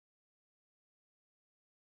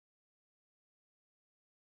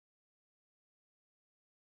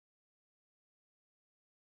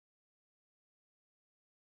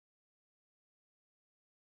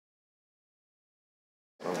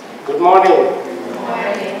Good morning. Good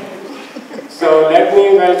morning. So let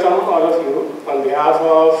me welcome all of you on behalf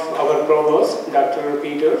of our provost, Dr.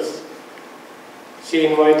 Peters. She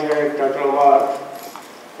invited Dr. Omar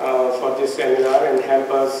for this seminar and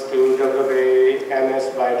help us to develop a MS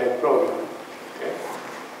Biotech program. Okay.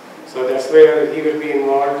 So that's where he will be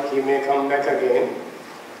involved. He may come back again.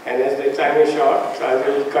 And as the time is short, I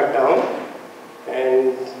will cut down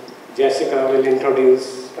and Jessica will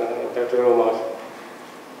introduce Dr. Omar.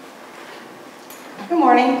 Good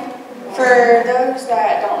morning. For those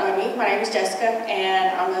that don't know me, my name is Jessica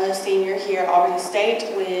and I'm a senior here at Albany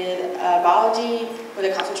State with biology with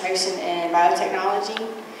a concentration in biotechnology.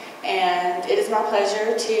 And it is my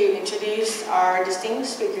pleasure to introduce our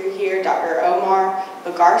distinguished speaker here, Dr. Omar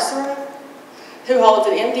Bagasra, who holds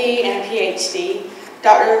an MD and a PhD.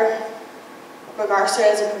 Dr.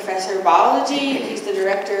 Bagasra is a professor of biology. He's the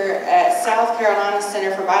director at South Carolina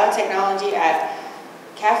Center for Biotechnology at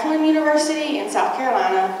Claflin University in South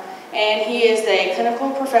Carolina, and he is a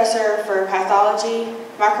clinical professor for pathology,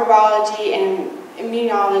 microbiology, and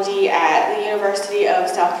immunology at the University of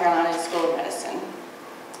South Carolina School of Medicine.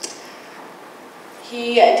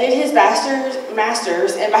 He did his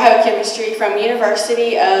master's in biochemistry from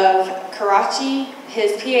University of Karachi,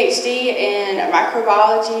 his PhD in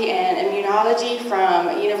microbiology and immunology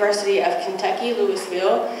from University of Kentucky,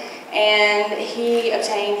 Louisville, and he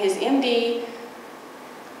obtained his MD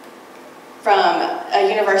from a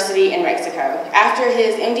university in Mexico. After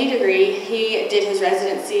his MD degree, he did his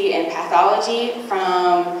residency in pathology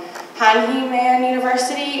from Hahnemann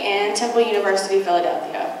University and Temple University,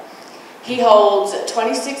 Philadelphia. He holds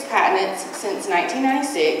 26 patents since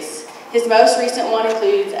 1996. His most recent one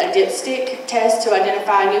includes a dipstick test to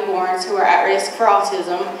identify newborns who are at risk for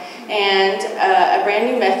autism and a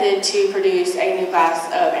brand new method to produce a new class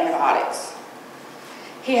of antibiotics.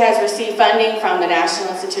 He has received funding from the National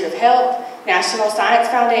Institute of Health, National Science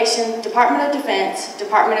Foundation, Department of Defense,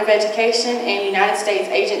 Department of Education, and United States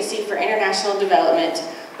Agency for International Development,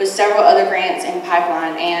 with several other grants in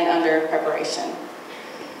pipeline and under preparation.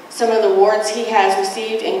 Some of the awards he has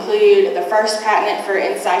received include the first patent for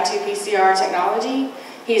in situ PCR technology.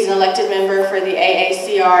 He's an elected member for the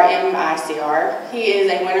AACR-MICR. He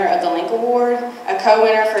is a winner of the Link Award, a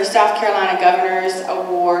co-winner for South Carolina Governor's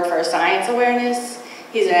Award for Science Awareness.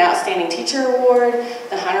 He's an Outstanding Teacher Award,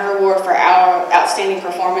 the Hunter Award for our Outstanding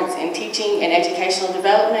Performance in Teaching and Educational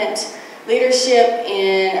Development, Leadership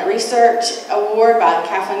in Research Award by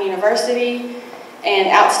Claflin University, and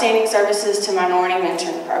Outstanding Services to Minority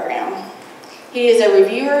Mentoring Program. He is a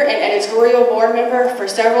reviewer and editorial board member for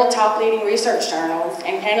several top leading research journals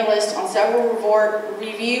and panelist on several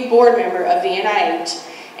review board member of the NIH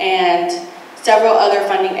and several other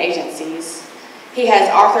funding agencies. He has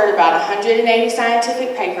authored about 180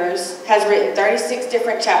 scientific papers, has written 36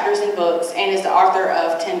 different chapters in books, and is the author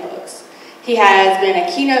of 10 books. He has been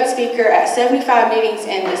a keynote speaker at 75 meetings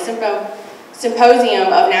in the Symposium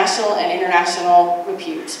of National and International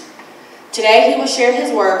Repute. Today he will share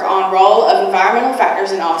his work on role of environmental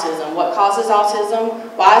factors in autism, what causes autism,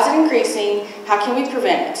 why is it increasing, how can we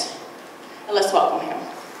prevent it? And let's welcome him.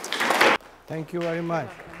 Thank you very much.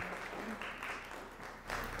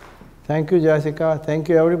 Thank you, Jessica. Thank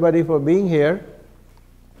you, everybody, for being here.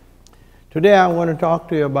 Today, I want to talk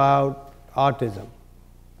to you about autism.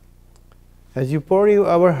 As you probably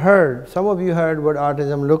ever heard, some of you heard what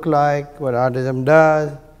autism looks like, what autism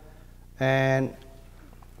does, and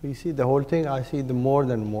we see the whole thing. I see the more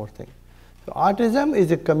thing. So, autism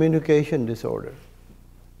is a communication disorder.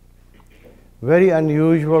 Very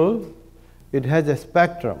unusual. It has a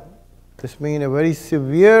spectrum. This means a very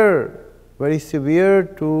severe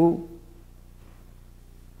to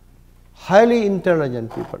highly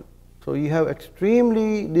intelligent people. So you have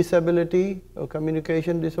extremely disability or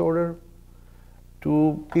communication disorder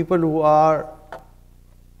to people who are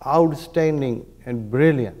outstanding and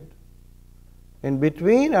brilliant. In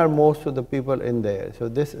between are most of the people in there. So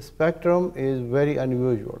this spectrum is very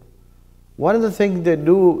unusual. One of the things they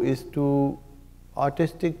do is to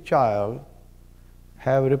autistic child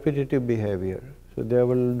have repetitive behavior. So they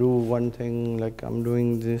will do one thing, like I'm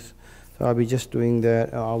doing this, so I'll be just doing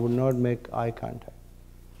that, I would not make eye contact.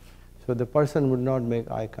 So the person would not make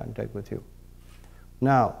eye contact with you.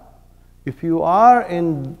 Now, if you are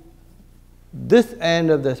in this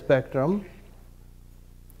end of the spectrum,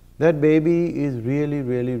 that baby is really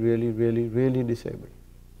disabled.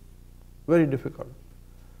 Very difficult.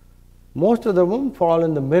 Most of them fall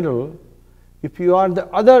in the middle. If you are the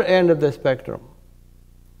other end of the spectrum,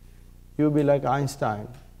 you'll be like Einstein.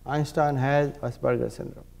 Einstein has Asperger's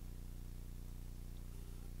syndrome.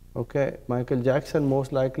 Okay, Michael Jackson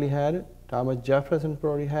most likely had it. Thomas Jefferson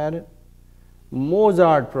probably had it.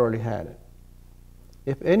 Mozart probably had it.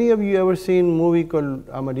 If any of you ever seen a movie called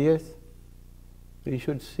Amadeus, you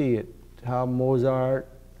should see it. How Mozart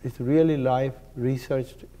is really life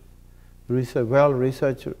researched,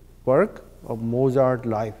 well-researched work of Mozart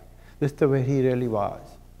life. This is the way he really was.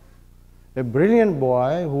 A brilliant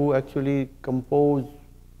boy who actually composed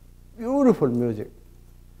beautiful music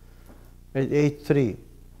at age 3.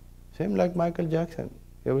 Same like Michael Jackson.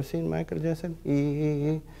 You ever seen Michael Jackson?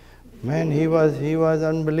 Man, he was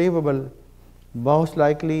unbelievable. Most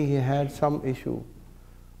likely he had some issue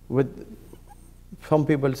with, some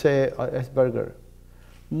people say, Asperger.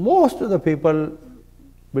 Most of the people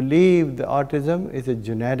believe that autism is a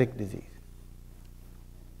genetic disease.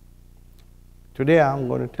 Today I'm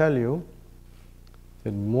going to tell you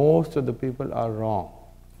that most of the people are wrong.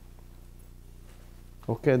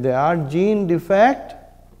 Okay, there are gene defects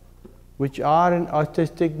which are in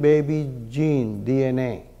autistic baby gene,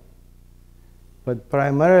 DNA. But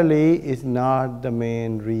primarily is not the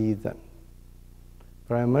main reason.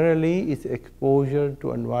 Primarily is exposure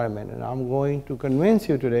to environment. And I'm going to convince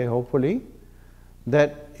you today, hopefully,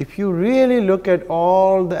 that if you really look at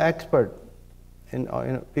all the experts,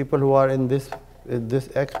 people who are in this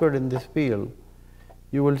expert in this field,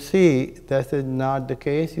 you will see that is not the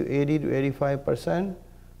case. 80 to 85%,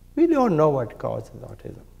 we don't know what causes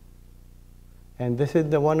autism. And this is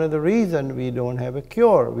one of the reasons we don't have a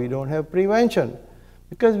cure, we don't have prevention,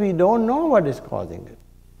 because we don't know what is causing it.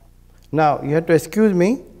 Now, you have to excuse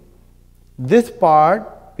me, this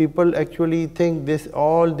part, people actually think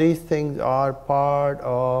all these things are part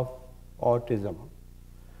of autism.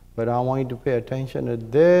 But I want you to pay attention to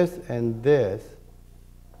this and this,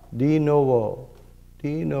 de novo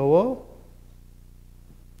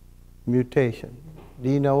mutation.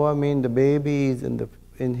 De novo means the baby is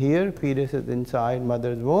in here, fetus is inside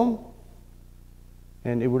mother's womb,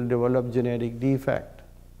 and it will develop genetic defect.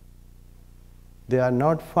 They are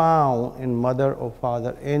not found in mother or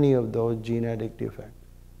father, any of those genetic defects.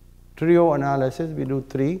 Trio analysis, we do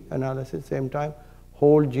 3 analysis same time,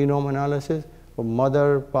 whole genome analysis for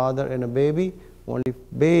mother, father, and a baby. Only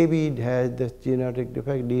baby has this genetic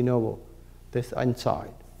defect, de novo, this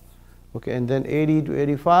inside. Okay, and then 80 to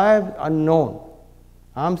 85, unknown.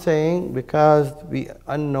 I'm saying because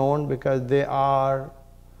unknown because they are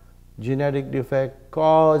genetic defect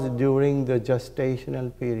caused during the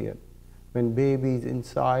gestational period when baby is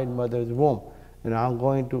inside mother's womb. And I'm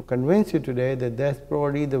going to convince you today that that's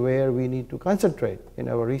probably the where we need to concentrate in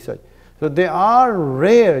our research. So there are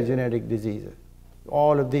rare genetic diseases,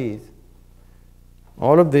 all of these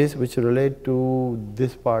which relate to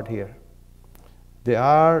this part here. There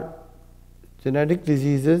are genetic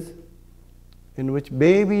diseases in which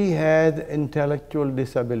baby has intellectual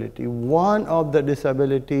disability. One of the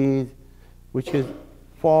disabilities which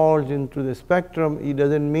falls into the spectrum, it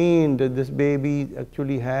doesn't mean that this baby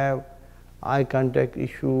actually have eye contact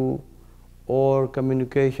issue or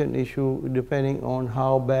communication issue, depending on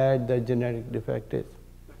how bad the genetic defect is.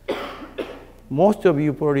 Most of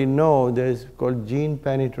you probably know there is called gene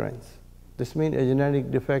penetrance. This means a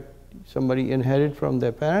genetic defect somebody inherit from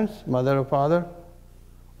their parents, mother or father,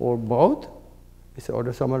 or both. It's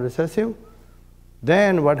autosomal recessive.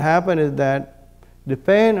 Then what happens is that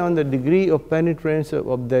depending on the degree of penetrance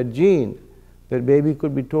of that gene, that baby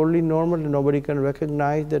could be totally normal and nobody can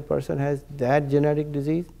recognize that person has that genetic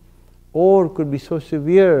disease, or could be so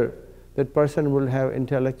severe that person will have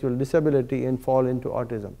intellectual disability and fall into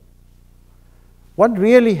autism. What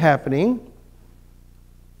really happening?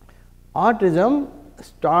 Autism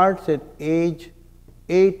starts at age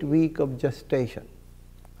 8 weeks of gestation,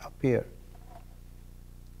 up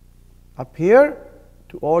here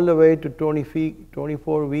to all the way to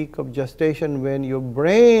 24 weeks of gestation, when your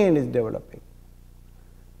brain is developing.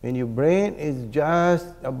 When your brain is just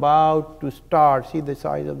about to start, see the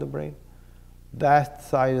size of the brain? That's the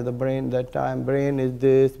size of the brain. That time brain is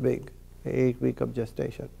this big, 8 weeks of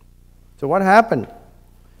gestation. So what happened?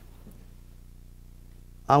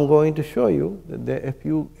 I'm going to show you that if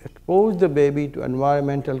you expose the baby to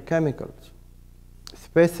environmental chemicals,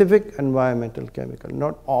 specific environmental chemicals,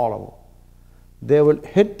 not all of them, they will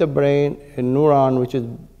hit the brain, a neuron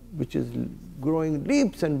which is growing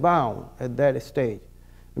leaps and bounds at that stage.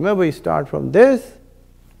 Remember, you start from this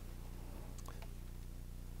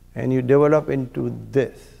and you develop into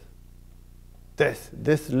this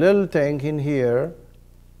little thing in here.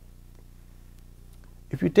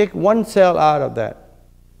 If you take one cell out of that,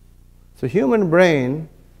 so human brain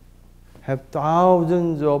have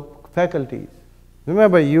thousands of faculties.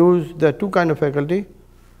 Remember, use the 2 kinds of faculty.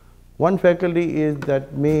 One faculty is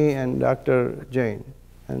that me and Dr. Jain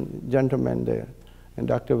and gentleman there, and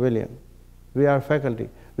Dr. William. We are faculty.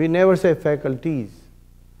 We never say faculties.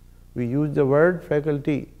 We use the word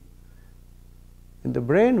faculty. In the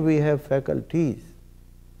brain, we have faculties.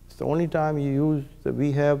 It's the only time you use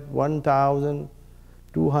we have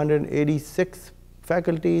 1,286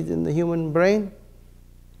 faculties in the human brain.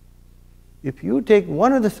 If you take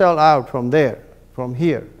one of the cell out from there, from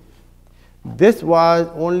here, this was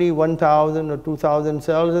only 1,000 or 2,000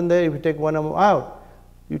 cells in there. If you take one of them out,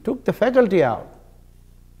 you took the faculty out.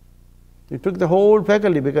 You took the whole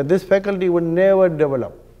faculty, because this faculty would never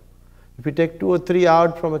develop. If you take 2 or 3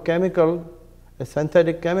 out from a chemical, a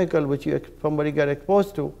synthetic chemical which somebody got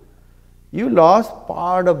exposed to, you lost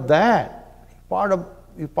part of that,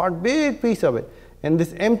 big piece of it. And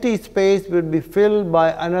this empty space will be filled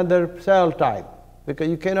by another cell type, because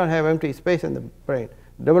you cannot have empty space in the brain,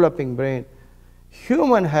 developing brain.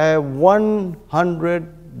 Humans have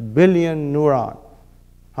 100 billion neurons.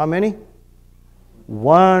 How many?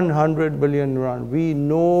 100 billion neurons.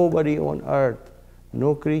 Nobody on earth,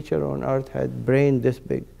 no creature on earth has brain this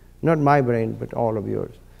big. Not my brain, but all of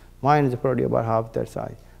yours. Mine is probably about half that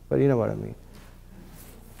size, but you know what I mean.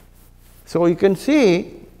 So you can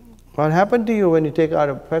see what happened to you when you take out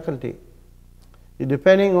a faculty.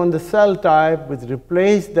 Depending on the cell type, which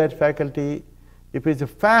replace that faculty. If it's a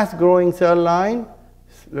fast-growing cell line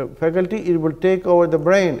faculty, it will take over the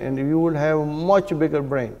brain, and you will have a much bigger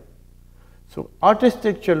brain. So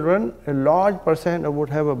autistic children, a large percent would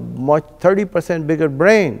have a 30% bigger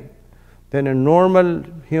brain than a normal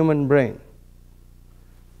human brain.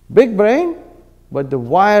 Big brain, but the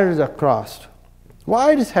wires are crossed.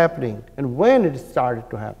 Why it is happening, and when it started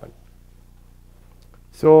to happen?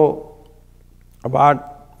 So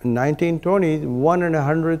about in 1920s, 1 in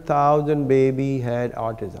 100,000 baby had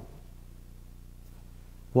autism.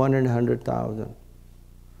 1 in 100,000.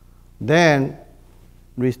 Then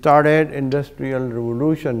we started industrial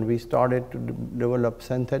revolution. We started to develop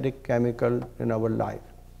synthetic chemical in our life.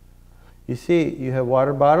 You see, you have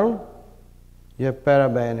water bottle, you have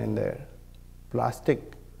paraben in there. Plastic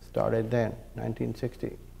started then,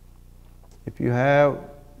 1960. If you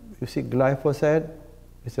see glyphosate,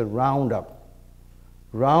 it's a Roundup.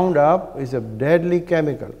 Roundup is a deadly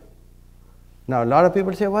chemical. Now, a lot of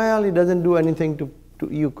people say, well, it doesn't do anything to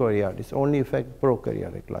eukaryote. It's only affect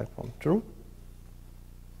prokaryotic life form. True?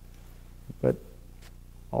 But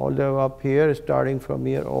all the way up here, starting from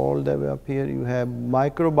here, all the way up here, you have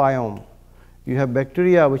microbiome. You have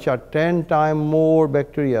bacteria, which are 10 times more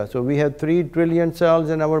bacteria. So we have 3 trillion cells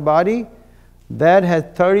in our body. That has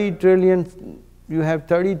 30 trillion, you have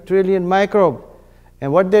 30 trillion microbes.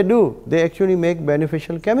 And what they do, they actually make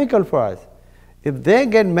beneficial chemical for us. If they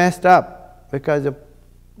get messed up because of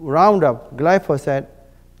Roundup, glyphosate,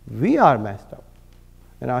 we are messed up.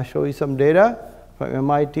 And I'll show you some data from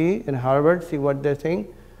MIT and Harvard, see what they're saying.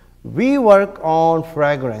 We work on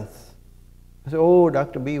fragrance. I say, oh,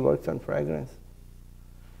 Dr. B works on fragrance.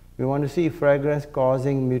 We want to see fragrance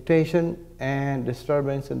causing mutation and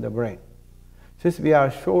disturbance in the brain. Since we are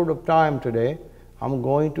short of time today, I'm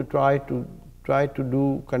going to try to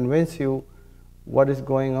convince you what is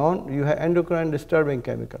going on. You have endocrine disturbing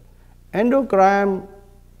chemical. Endocrine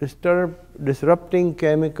disrupting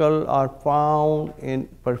chemical are found in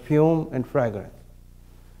perfume and fragrance.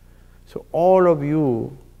 So all of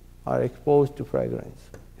you are exposed to fragrance.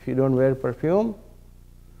 If you don't wear perfume,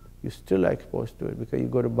 you still are exposed to it, because you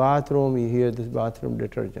go to bathroom, you hear this bathroom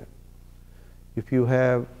detergent. If you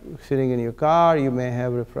have sitting in your car, you may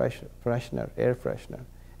have a freshener, air freshener.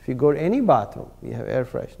 If you go to any bathroom, you have air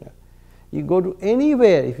freshener. You go to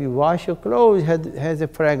anywhere, if you wash your clothes, it has a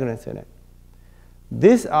fragrance in it.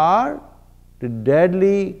 These are the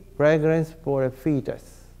deadly fragrance for a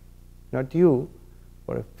fetus. Not you.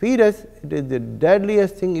 For a fetus, it is the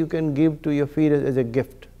deadliest thing you can give to your fetus as a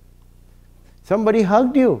gift. Somebody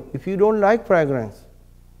hugged you. If you don't like fragrance,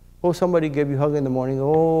 oh, somebody gave you a hug in the morning.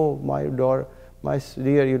 Oh, my daughter, my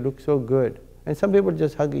dear, you look so good. And some people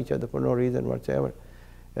just hug each other for no reason whatsoever.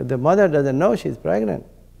 If the mother doesn't know she's pregnant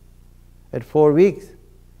at 4 weeks,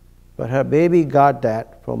 but her baby got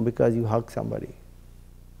that from because you hugged somebody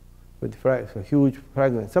with so huge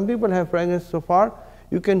fragrance. Some people have fragrance so far,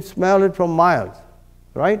 you can smell it from miles,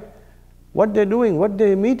 right? What they're doing, what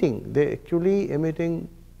they're emitting, they're actually emitting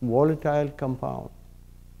volatile compound.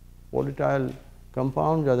 Volatile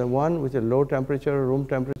compounds are the one with a low temperature, room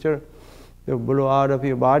temperature. They blow out of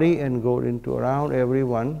your body and go into around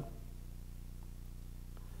everyone.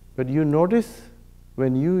 But you notice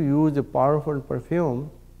when you use a powerful perfume,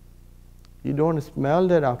 you don't smell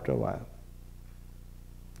that after a while.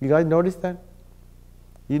 You guys notice that?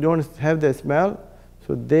 You don't have the smell,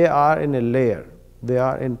 so they are in a layer. They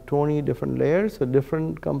are in 20 different layers, so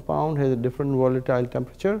different compound has a different volatile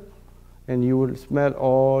temperature, and you will smell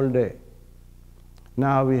all day.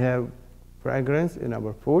 Now we have fragrance in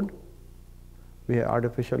our food. We have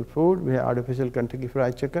artificial food. We have artificial Kentucky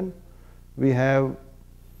Fried Chicken. We have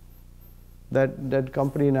that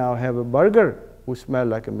company now have a burger who smell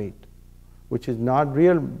like a meat, which is not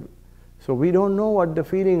real. So we don't know what they're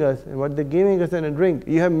feeding us and what they're giving us in a drink.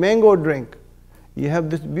 You have mango drink. You have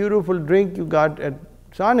this beautiful drink you got at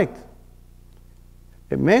Sonic's.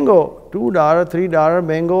 A mango, $2, $3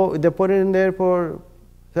 mango, they put it in there for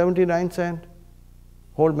 79 cents.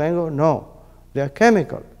 Whole mango? No. They are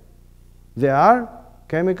chemical. They are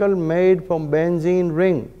chemical made from benzene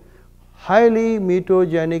ring. Highly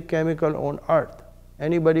mutagenic chemical on earth.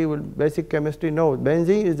 Anybody with basic chemistry knows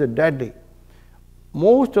benzene is a deadly.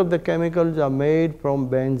 Most of the chemicals are made from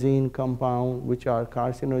benzene compound, which are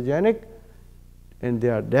carcinogenic, and they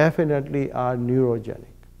are definitely are neurogenic.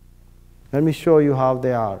 Let me show you how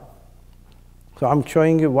they are. So I'm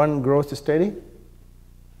showing you one gross study.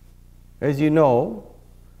 As you know,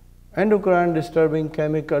 endocrine disturbing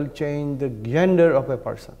chemical change the gender of a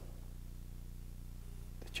person.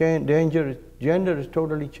 The gender is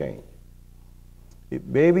totally changed. If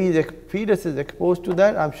fetus is exposed to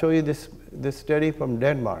that, I'm showing you this study from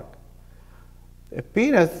Denmark. A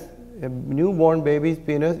penis, a newborn baby's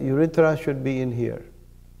penis, urethra should be in here.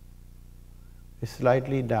 It's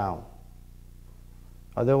slightly down.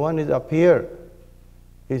 Other one is up here.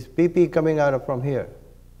 His pee-pee coming out from here.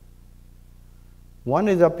 One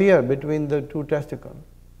is up here between the two testicles.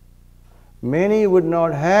 Many would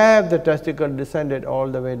not have the testicle descended all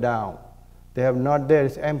the way down. They have not there,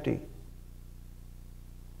 it's empty.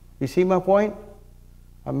 You see my point?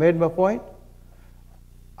 I made my point.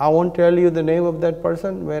 I won't tell you the name of that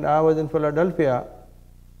person. When I was in Philadelphia,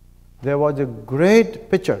 there was a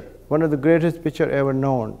great pitcher, one of the greatest pitcher ever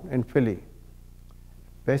known in Philly,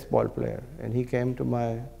 baseball player. And he came to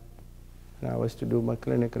and I was to do my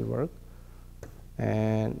clinical work.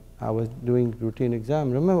 And I was doing routine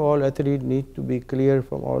exam. Remember, all athletes need to be clear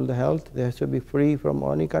from all the health. They have to be free from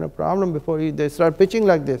any kind of problem before they start pitching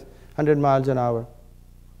like this, 100 miles an hour.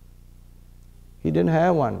 He didn't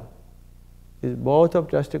have one. Both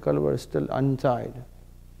of testicles were still inside.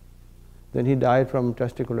 Then he died from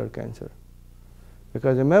testicular cancer.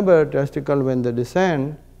 Because remember, testicle, when they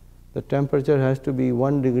descend, the temperature has to be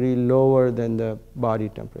 1 degree lower than the body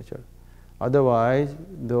temperature. Otherwise,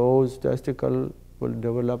 those testicles will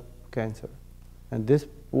develop cancer. And this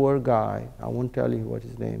poor guy, I won't tell you what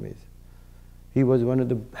his name is, he was one of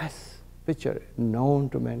the best pitcher known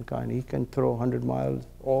to mankind. He can throw 100 miles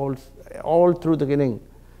all through the inning,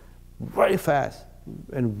 very fast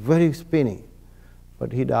and very spinny.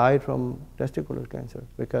 But he died from testicular cancer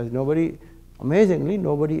because amazingly,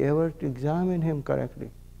 nobody ever examined him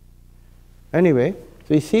correctly. Anyway,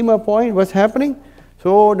 so you see my point, what's happening?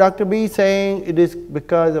 So Dr. B is saying it is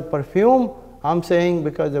because of perfume. I'm saying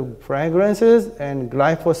because of fragrances, and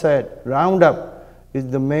glyphosate, Roundup, is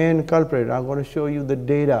the main culprit. I'm going to show you the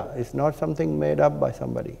data. It's not something made up by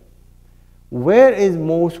somebody. Where is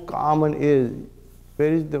most common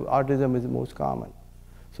where is the autism is most common?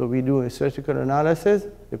 So we do a statistical analysis,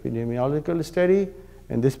 epidemiological study,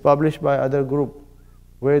 and this published by other group,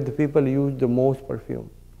 where the people use the most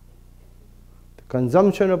perfume.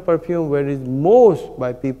 Consumption of perfume where is most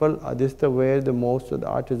by people, this is where the most of the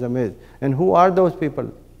autism is. And who are those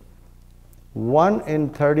people? 1 in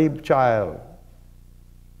 30 child.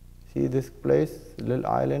 See this place, little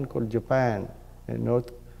island called Japan in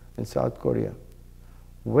North and South Korea.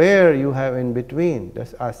 Where you have in between,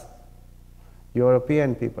 that's us,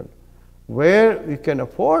 European people. Where we can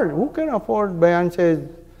afford, who can afford Beyonce's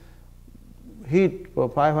heat for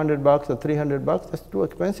 $500 or $300? That's too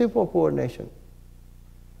expensive for a poor nation.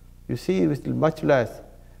 You see, it's much less.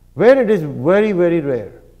 Where it is very, very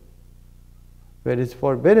rare, where it's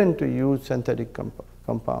forbidden to use synthetic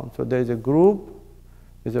compounds. So there is a group,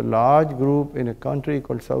 there's a large group in a country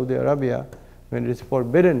called Saudi Arabia, when it is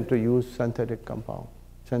forbidden to use synthetic compound,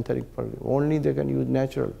 synthetic perfume. Only they can use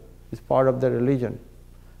natural. It's part of their religion.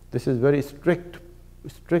 This is very strict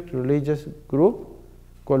religious group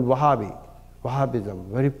called Wahhabism,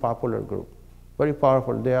 very popular group, very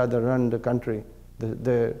powerful. They are the run the country.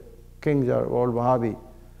 The kings are all Wahhabi.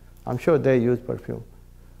 I'm sure they use perfume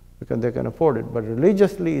because they can afford it. But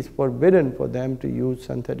religiously, it's forbidden for them to use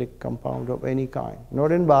synthetic compound of any kind.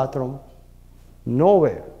 Not in bathroom,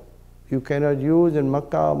 nowhere. You cannot use in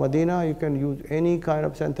Makkah, Medina, you can use any kind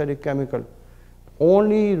of synthetic chemical.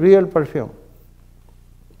 Only real perfume.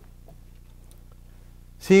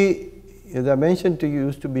 See, as I mentioned to you,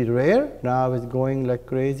 used to be rare. Now it's going like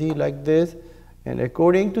crazy like this. And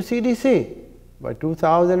according to CDC, by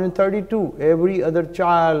 2032, every other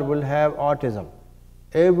child will have autism.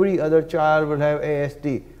 Every other child will have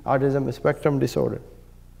ASD, autism spectrum disorder.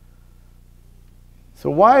 So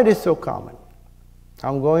why it is so common? I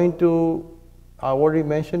already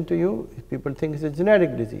mentioned to you, people think it's a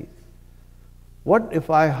genetic disease. What if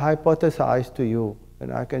I hypothesize to you,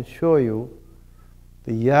 and I can show you,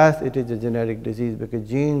 that yes, it is a genetic disease because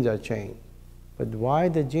genes are changed. But why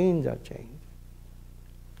the genes are changed?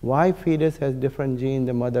 Why fetus has different genes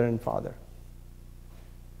than mother and father?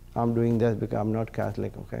 I'm doing this because I'm not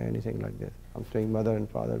Catholic, okay, anything like this. I'm saying mother and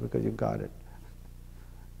father because you got it.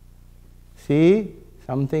 See,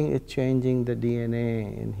 something is changing the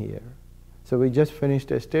DNA in here. So we just finished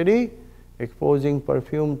a study exposing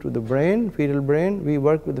perfume to the brain, fetal brain. We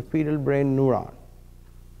work with the fetal brain neuron.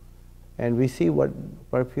 And we see what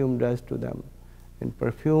perfume does to them. And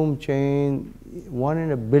perfume change, 1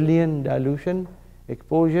 in a billion dilution,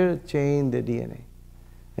 exposure change the DNA.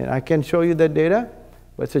 And I can show you that data.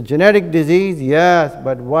 But it's a genetic disease, yes,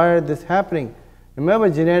 but why is this happening? Remember,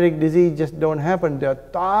 genetic disease just don't happen. There are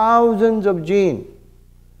thousands of genes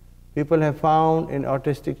people have found in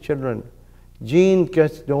autistic children. Genes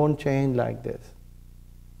just don't change like this.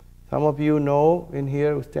 Some of you know in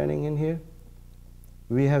here, standing in here,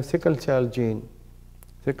 we have sickle cell gene.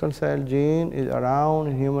 Sickle cell gene is around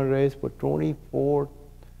in human race for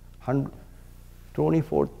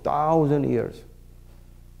 24,000 years.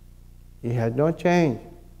 It has not changed.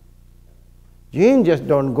 Genes just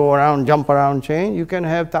don't go around, jump around, change. You can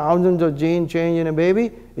have thousands of genes change in a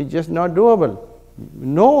baby. It's just not doable.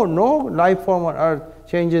 No life form on earth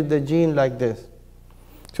changes the gene like this.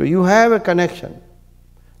 So you have a connection.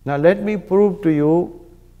 Now let me prove to you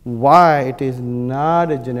why it is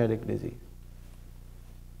not a genetic disease.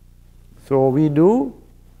 So you do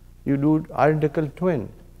identical twin.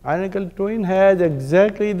 Identical twin has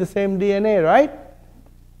exactly the same DNA, right?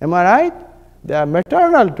 Am I right? They are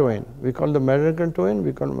maternal twin. We call them maternal twin,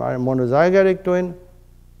 we call them monozygotic twin.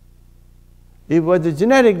 If it was a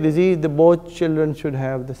genetic disease, both children should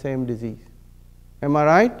have the same disease. Am I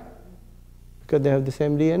right? Because they have the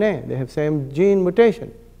same DNA, they have same gene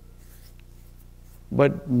mutation.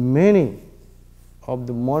 But many of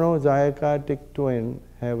the monozygotic twin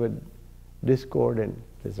have a discordant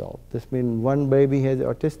result. This means one baby has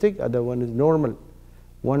autistic, other one is normal.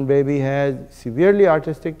 One baby has severely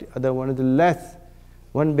autistic, other one is less.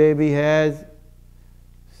 One baby have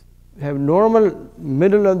normal,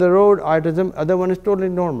 middle of the road autism, other one is totally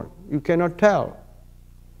normal. You cannot tell.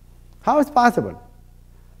 How is it possible?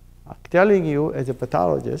 I'm telling you as a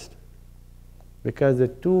pathologist, because the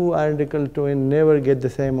two identical twins never get the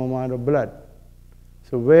same amount of blood.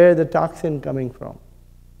 So where the toxin coming from?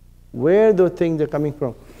 Where those things are coming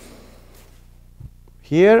from?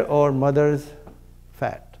 Here or mother's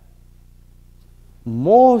fat.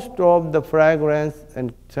 Most of the fragrance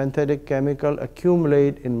and synthetic chemical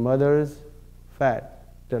accumulate in mother's fat,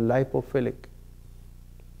 the lipophilic.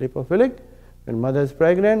 Lipophilic, when mother is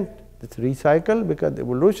pregnant, it's recycled because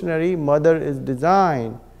evolutionary mother is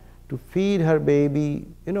designed to feed her baby.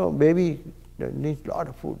 You know, baby needs a lot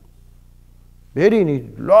of food. Baby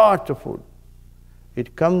needs lots of food.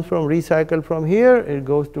 It comes from recycled from here, it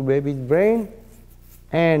goes to baby's brain,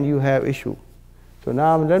 and you have issue. So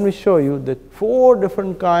now let me show you that 4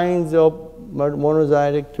 different kinds of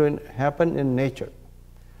monozygotic twin happen in nature.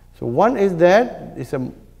 So one is that it's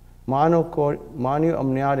a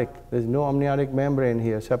monoamniotic. There's no amniotic membrane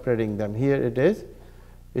here separating them. Here it is.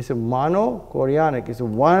 It's a monochorionic. It's a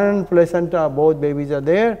one placenta. Both babies are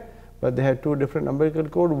there, but they have 2 different umbilical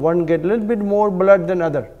cords. One gets a little bit more blood than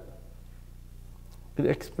other. To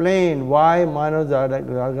explain why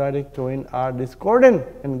monozygotic twins are discordant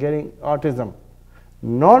in getting autism.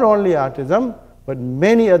 Not only autism, but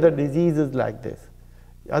many other diseases like this.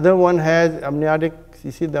 The other one has amniotic, you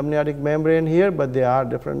see the amniotic membrane here, but they are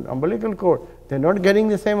different umbilical cord. They're not getting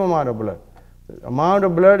the same amount of blood. The amount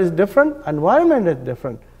of blood is different, environment is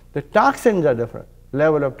different. The toxins are different,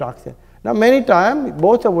 level of toxin. Now many times,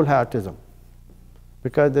 both will have autism.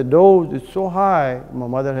 Because the dose is so high, my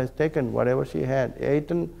mother has taken whatever she had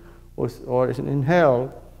eaten or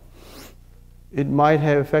inhaled, it might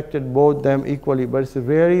have affected both them equally, but it's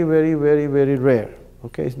very, very, very, very rare.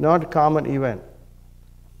 Okay, it's not a common event.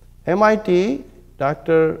 MIT,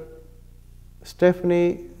 Dr.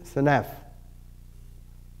 Stephanie Seneff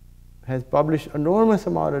has published enormous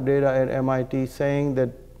amount of data at MIT saying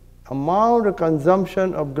that amount of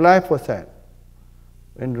consumption of glyphosate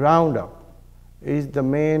and Roundup is the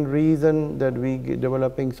main reason that we get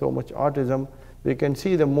developing so much autism. We can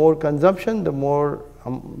see the more consumption, the more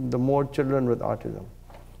children with autism.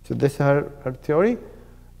 So this is her theory.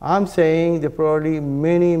 I'm saying there are probably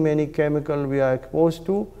many chemicals we are exposed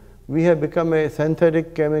to. We have become a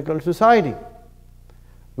synthetic chemical society.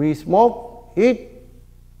 We smoke, eat,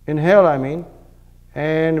 inhale, I mean,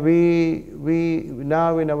 and we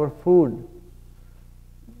now in our food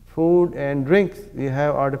and drinks, we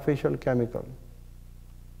have artificial chemical.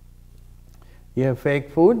 You have fake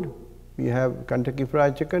food, you have Kentucky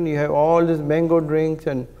Fried Chicken, you have all these mango drinks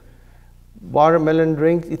and watermelon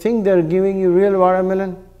drinks. You think they're giving you real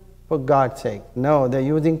watermelon? For God's sake, no, they're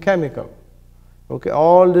using chemical. Okay,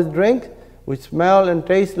 all these drinks which smell and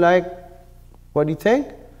taste like, what do you think?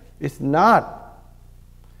 It's not.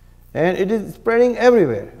 And it is spreading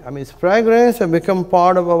everywhere. I mean, its fragrance has become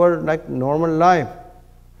part of our normal life.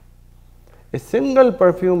 A single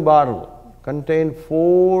perfume bottle contains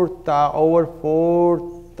over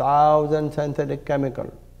 4,000 synthetic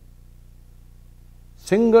chemicals.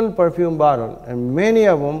 Single perfume bottle, and many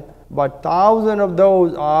of them, but 1,000 of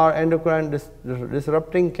those are endocrine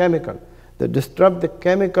disrupting chemical. They disrupt the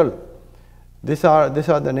chemical. These are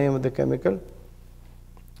the name of the chemical.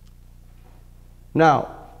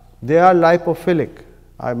 Now, they are lipophilic.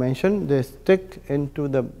 I mentioned they stick into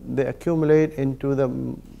they accumulate into the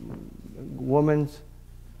woman's.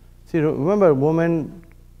 See, remember, women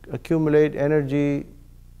accumulate energy,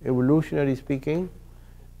 evolutionary speaking,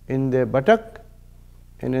 in their buttock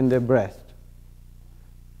and in their breast.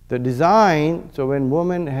 The design, so when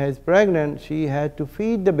woman is pregnant, she has to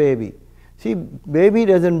feed the baby. See, baby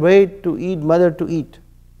doesn't wait to eat, mother to eat.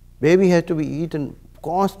 Baby has to be eaten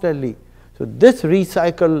constantly. So this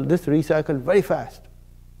recycle very fast.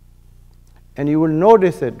 And you will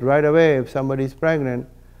notice it right away if somebody is pregnant,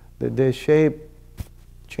 that their shape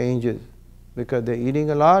changes because they're eating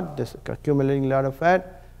a lot, they're accumulating a lot of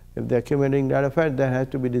fat. If they're accumulating a lot of fat, that has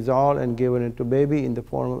to be dissolved and given into baby in the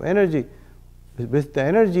form of energy. With the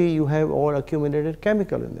energy, you have all accumulated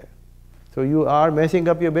chemical in there. So you are messing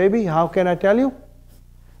up your baby. How can I tell you?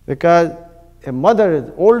 Because a mother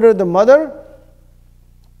is older the mother,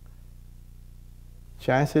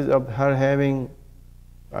 chances of her having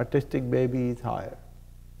autistic baby is higher.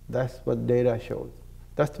 That's what data shows.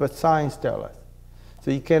 That's what science tells us.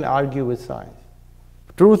 So you can't argue with science.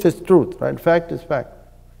 Truth is truth, right? Fact is fact.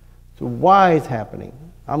 So why is happening?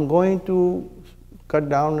 I'm going to cut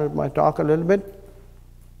down my talk a little bit.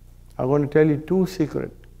 I'm going to tell you two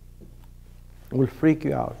secrets. It will freak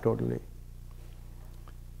you out totally.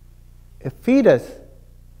 A fetus,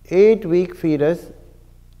 8-week fetus,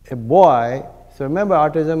 a boy, so remember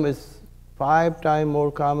autism is 5 times more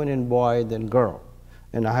common in boy than girl.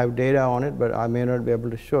 And I have data on it, but I may not be able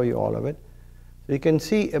to show you all of it. So you can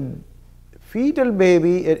see a fetal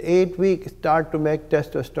baby at 8 weeks start to make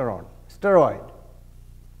testosterone, steroid.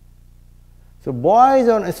 So boys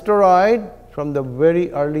on a steroid from the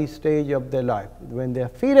very early stage of their life. When they are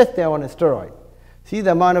fetus, they are on a steroid. See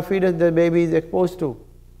the amount of fetus the baby is exposed to.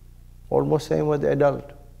 Almost same with the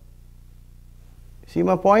adult. See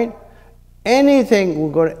my point? Anything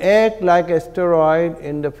we're going to act like a steroid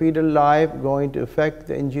in the fetal life going to affect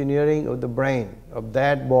the engineering of the brain of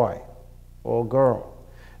that boy or girl.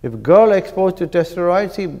 If girl exposed to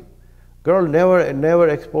testosterone, see, girl never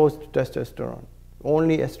exposed to testosterone,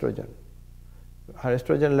 only estrogen. Her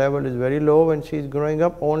estrogen level is very low when she's growing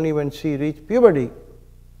up. Only when she reaches puberty,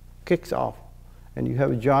 kicks off, and you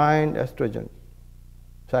have a giant estrogen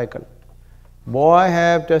cycle. Boy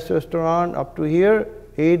have testosterone up to here,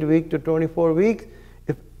 8 weeks to 24 weeks.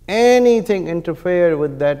 If anything interfere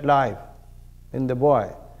with that life in the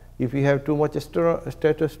boy, if you have too much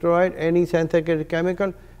testosterone, any synthetic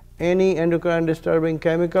chemical, any endocrine disturbing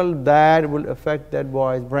chemical, that will affect that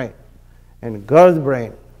boy's brain. And girl's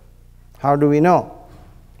brain, how do we know?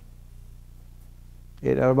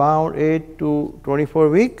 At around 8 to 24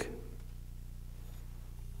 weeks,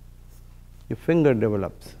 your finger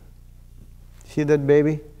develops. See that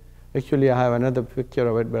baby? Actually, I have another picture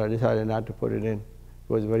of it, but I decided not to put it in. It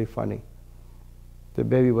was very funny. The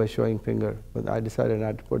baby was showing finger, but I decided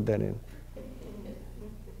not to put that in.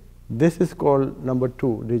 This is called number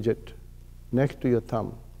 2 digit, next to your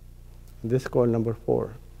thumb. This is called number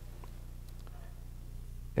 4.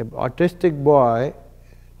 An autistic boy,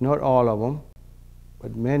 not all of them,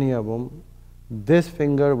 but many of them, this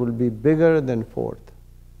finger will be bigger than 4th.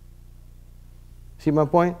 See my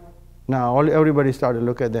point? Now everybody started to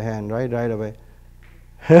look at the hand, right away.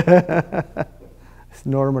 It's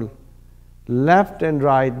normal. Left and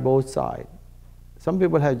right, both sides. Some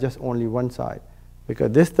people have just only one side.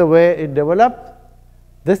 Because this is the way it developed,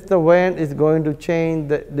 this is the way it's going to change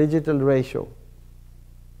the digital ratio.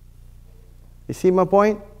 You see my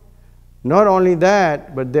point? Not only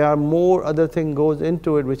that, but there are more other things goes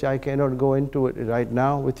into it, which I cannot go into it right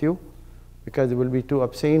now with you, because it will be too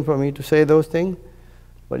obscene for me to say those things.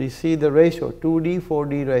 But you see the ratio, 2D,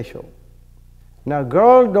 4D ratio. Now,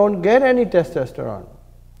 girls don't get any testosterone.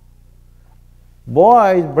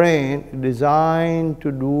 Boy's brain is designed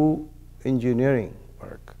to do engineering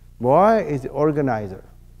work. Boy is the organizer.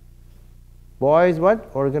 Boy is what?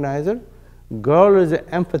 Organizer. Girl is an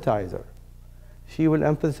empathizer. She will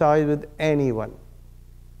empathize with anyone.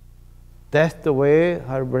 That's the way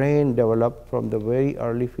her brain developed from the very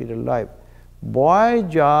early fetal life. Boy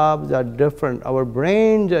jobs are different. Our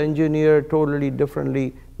brains are engineered totally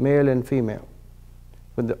differently, male and female.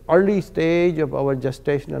 From the early stage of our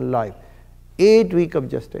gestational life, 8 weeks of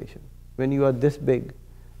gestation, when you are this big,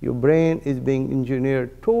 your brain is being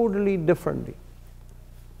engineered totally differently.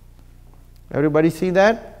 Everybody see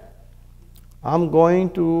that? I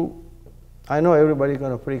know everybody's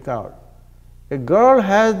going to freak out. A girl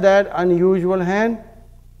has that unusual hand,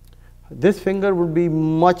 this finger will be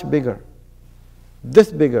much bigger,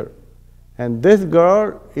 this bigger. And this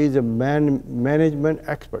girl is a management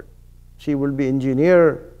expert. She will be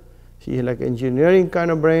engineer. She is like engineering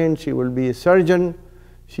kind of brain. She will be a surgeon.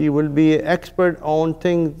 She will be an expert on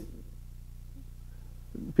things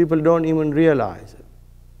people don't even realize.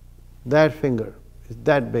 That finger is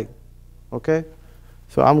that big. Okay?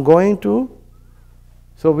 So I'm going to,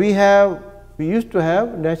 we used to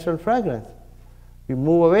have natural fragrance. We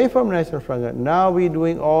move away from natural fragrance. Now we're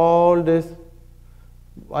doing all this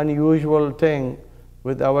unusual thing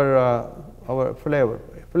with our flavor.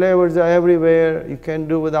 Flavors are everywhere. You can't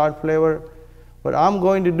do without flavor. What I'm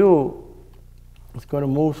going to do is going to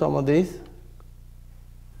move some of these.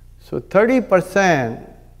 So 30%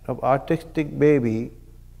 of autistic baby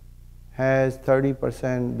has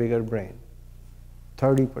 30% bigger brain.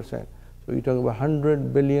 30%. So you talk about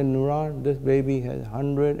 100 billion neurons. This baby has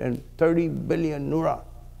 130 billion neurons.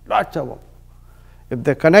 Lots of them. If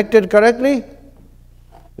they're connected correctly,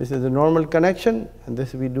 this is a normal connection, and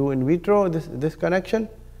this we do in vitro, this connection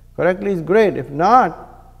correctly is great. If not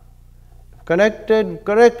connected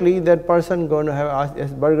correctly, that person going to have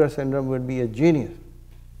Asperger's syndrome would be a genius.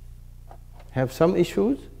 Have some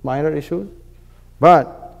issues, minor issues,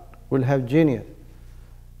 but will have genius.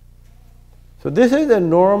 So this is a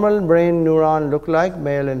normal brain neuron look like,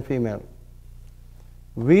 male and female.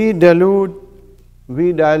 We dilute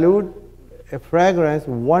a fragrance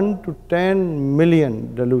 1 to 10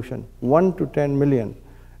 million dilution, 1 to 10 million,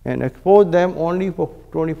 and expose them only for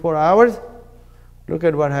 24 hours. Look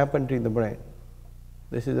at what happened to the brain.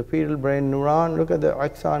 This is a fetal brain neuron. Look at the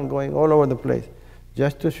axon going all over the place.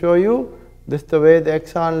 Just to show you, this is the way the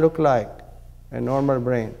axon look like, a normal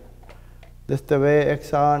brain. This is the way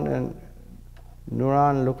axon and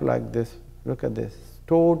neuron look like this. Look at this,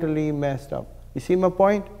 totally messed up. You see my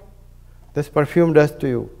point? This perfume does to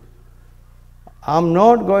you. I'm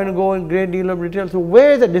not going to go in great deal of detail to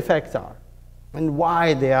where the defects are and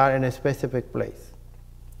why they are in a specific place.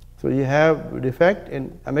 So you have defect in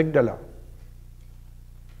amygdala,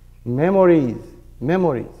 memories,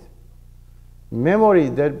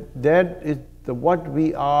 that is what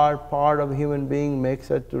we are, part of human being, makes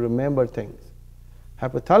us to remember things.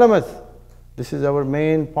 Hypothalamus, this is our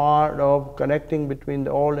main part of connecting between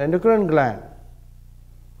the all endocrine gland,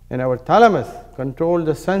 and our thalamus controls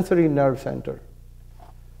the sensory nerve center.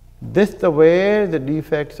 This is the way the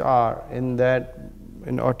defects are in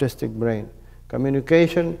autistic brain.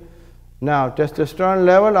 Communication. Now, testosterone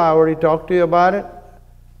level, I already talked to you about it.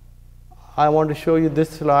 I want to show you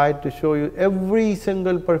this slide to show you every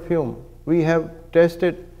single perfume. We have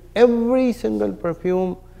tested every single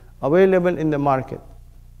perfume available in the market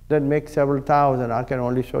that makes several thousand. I can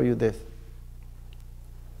only show you this.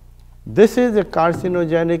 This is a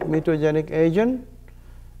carcinogenic, mutagenic agent.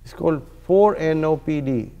 It's called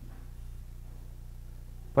 4-NOPD.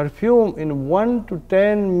 Perfume in 1 to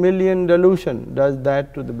 10 million dilution does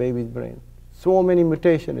that to the baby's brain. So many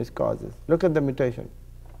mutations it causes. Look at the mutation.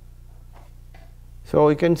 So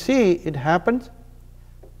you can see it happens.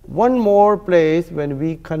 One more place when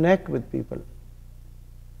we connect with people.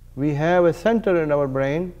 We have a center in our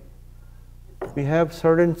brain. We have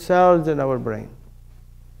certain cells in our brain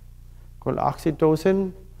called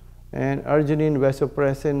oxytocin and arginine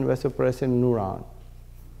vasopressin neuron.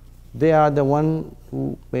 They are the one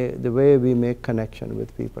who the way we make connection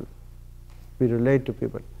with people. We relate to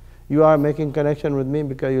people. You are making connection with me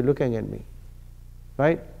because you're looking at me,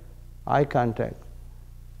 right? Eye contact.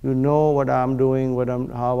 You know what I'm doing,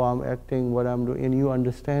 how I'm acting, what I'm doing, and you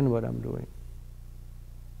understand what I'm doing.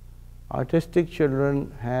 Autistic children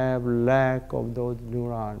have lack of those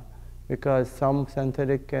neurons. because some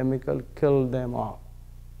synthetic chemical killed them off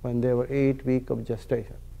when they were 8 weeks of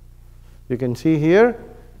gestation. You can see here,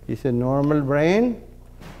 it's a normal brain,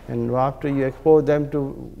 and after you expose them to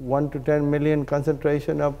 1 to 10 million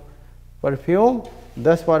concentration of perfume,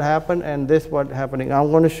 that's what happened, and this what happening.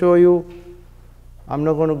 I'm going to show you. I'm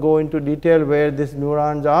not going to go into detail where these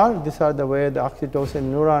neurons are. These are the where the oxytocin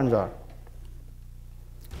neurons are.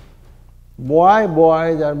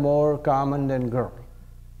 Boys are more common than girls.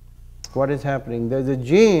 What is happening? There's a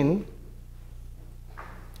gene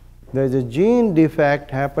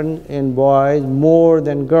defect happen in boys more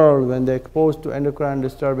than girls when they're exposed to endocrine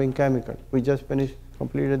disturbing chemical. We just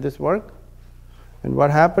completed this work. And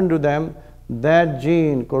what happened to them, that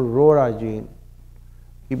gene called RORA gene,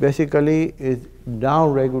 he basically is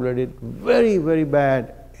down-regulated very, very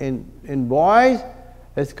bad in boys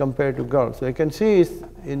as compared to girls. So you can see it's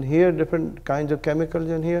in here different kinds of chemicals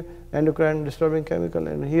in here, endocrine disturbing chemical,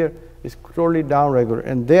 and here is totally down-regulated.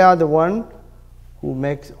 And they are the one who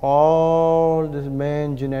makes all this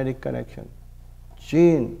main genetic connection.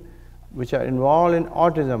 Gene which are involved in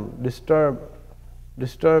autism, disturbed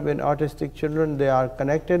in autistic children, they are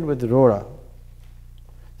connected with RORA.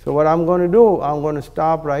 So what I'm going to do, I'm going to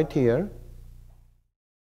stop right here.